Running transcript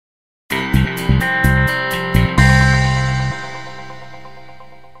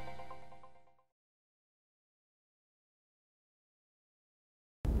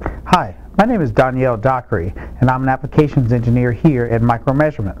Hi, my name is Danielle Dockery, and I'm an applications engineer here at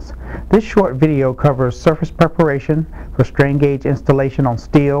Micromeasurements. This short video covers surface preparation for strain gauge installation on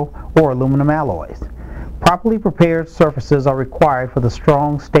steel or aluminum alloys. Properly prepared surfaces are required for the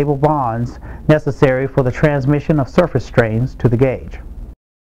strong, stable bonds necessary for the transmission of surface strains to the gauge.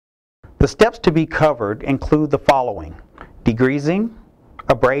 The steps to be covered include the following: degreasing,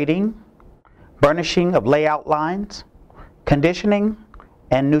 abrading, burnishing of layout lines, conditioning,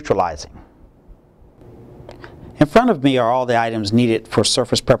 and neutralizing. In front of me are all the items needed for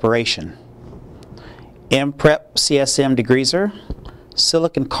surface preparation: MPrep CSM degreaser,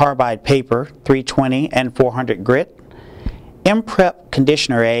 silicon carbide paper 320 and 400 grit, MPrep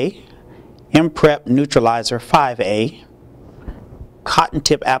conditioner A, MPrep neutralizer 5A, cotton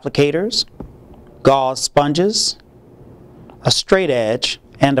tip applicators, gauze sponges, a straight edge,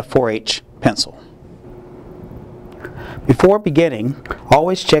 and a 4H pencil. Before beginning,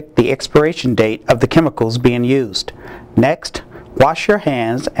 always check the expiration date of the chemicals being used. Next, wash your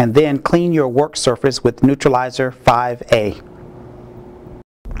hands and then clean your work surface with neutralizer 5A.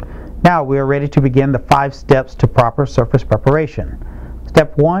 Now we are ready to begin the 5 steps to proper surface preparation.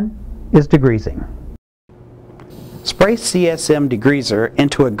 Step 1 is degreasing. Spray CSM degreaser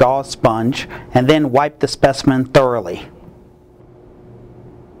into a gauze sponge and then wipe the specimen thoroughly.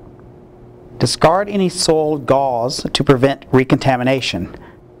 Discard any soiled gauze to prevent recontamination.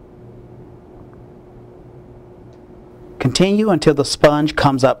 Continue until the sponge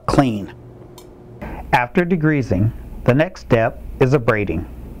comes up clean. After degreasing, the next step is abrading.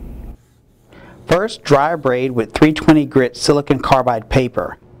 First, dry abrade with 320 grit silicon carbide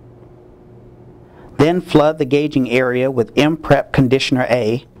paper. Then flood the gauging area with MPrep conditioner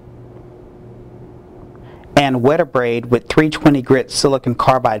A and wet abrade with 320 grit silicon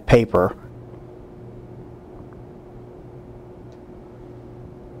carbide paper,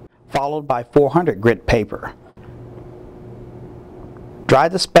 followed by 400 grit paper. Dry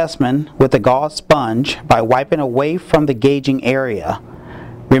the specimen with a gauze sponge by wiping away from the gauging area.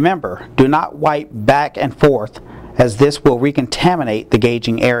 Remember, do not wipe back and forth, as this will recontaminate the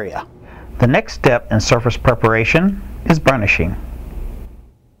gauging area. The next step in surface preparation is burnishing.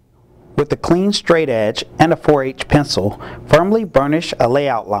 With a clean straight edge and a 4H pencil, firmly burnish a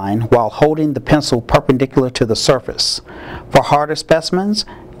layout line while holding the pencil perpendicular to the surface. For harder specimens,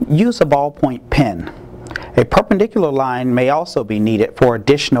 use a ballpoint pen. A perpendicular line may also be needed for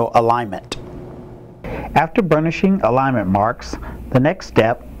additional alignment. After burnishing alignment marks, the next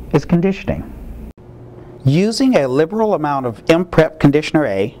step is conditioning. Using a liberal amount of MPrep conditioner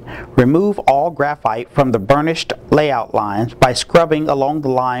A, remove all graphite from the burnished layout lines by scrubbing along the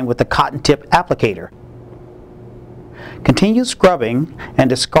line with a cotton tip applicator. Continue scrubbing and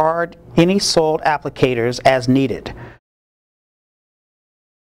discard any soiled applicators as needed.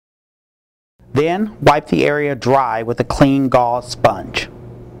 Then wipe the area dry with a clean gauze sponge.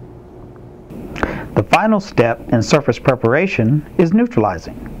 The final step in surface preparation is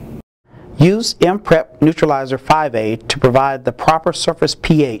neutralizing. Use MPrep neutralizer 5A to provide the proper surface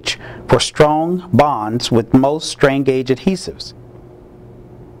pH for strong bonds with most strain gauge adhesives.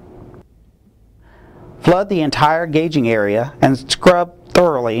 Flood the entire gauging area and scrub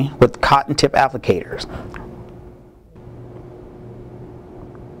thoroughly with cotton tip applicators.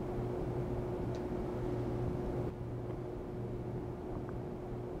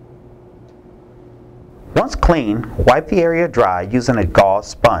 Once clean, wipe the area dry using a gauze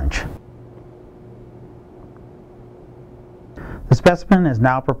sponge. The specimen is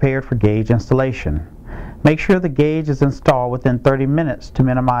now prepared for gauge installation. Make sure the gauge is installed within 30 minutes to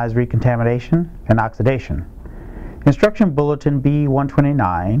minimize recontamination and oxidation. Instruction Bulletin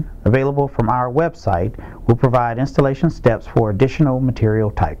B129, available from our website, will provide installation steps for additional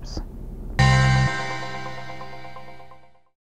material types.